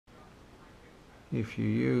If you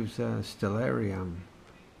use Stellarium,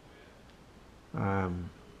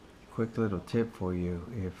 quick little tip for you: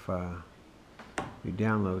 if you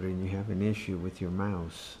download it and you have an issue with your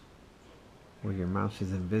mouse, where your mouse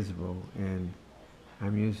is invisible, and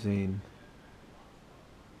I'm using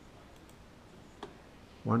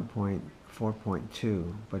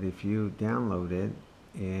 1.4.2, but if you download it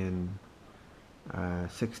in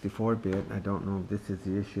 64-bit, I don't know if this is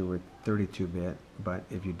the issue with 32-bit, but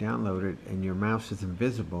if you download it and your mouse is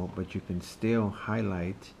invisible, but you can still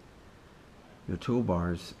highlight your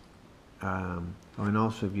toolbars, and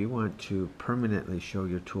also if you want to permanently show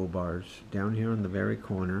your toolbars, down here in the very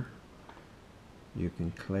corner, you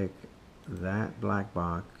can click that black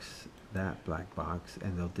box,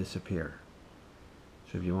 and they'll disappear.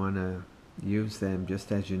 So if you want to use them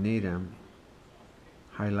just as you need them,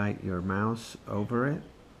 highlight your mouse over it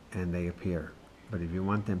and they appear. But if you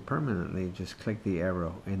want them permanently, just click the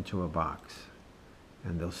arrow into a box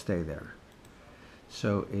and they'll stay there.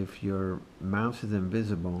 So if your mouse is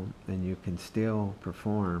invisible and you can still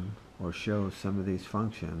perform or show some of these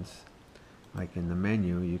functions, like in the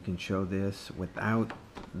menu, you can show this without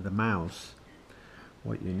the mouse.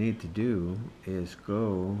 What you need to do is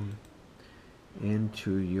go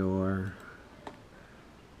into your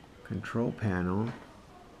control panel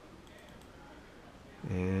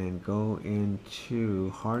and go into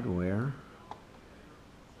hardware,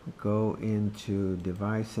 go into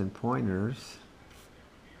device and pointers,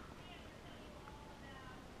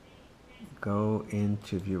 go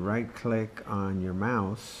into, if you right click on your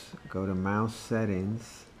mouse, go to mouse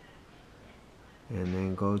settings, and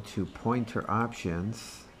then go to pointer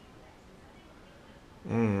options,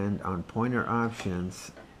 and on pointer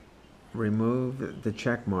options remove the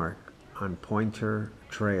check mark on pointer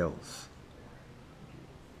trails.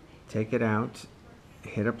 Take it out,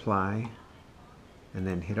 hit apply, and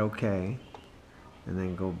then hit OK, and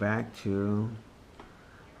then go back to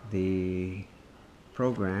the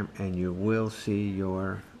program and you will see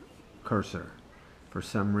your cursor. For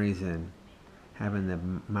some reason, having the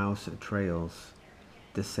mouse trails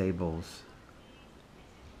disables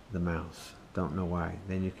the mouse. Don't know why.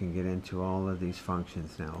 Then you can get into all of these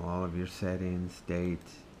functions now, all of your settings, date,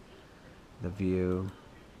 the view,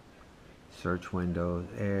 search windows,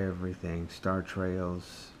 everything, star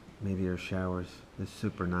trails, meteor showers. It's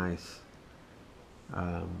super nice.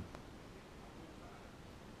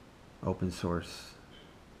 Open source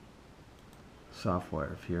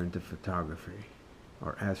software if you're into photography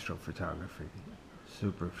or astrophotography.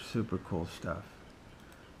 Super cool stuff.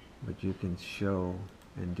 But you can show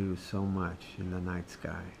and do so much in the night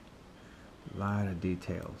sky. A lot of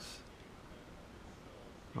details.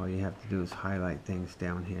 All you have to do is highlight things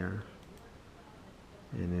down here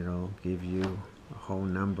and it'll give you a whole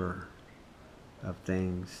number of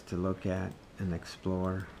things to look at and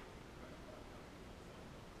explore.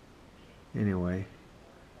 Anyway,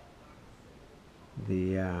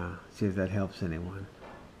 see if that helps anyone.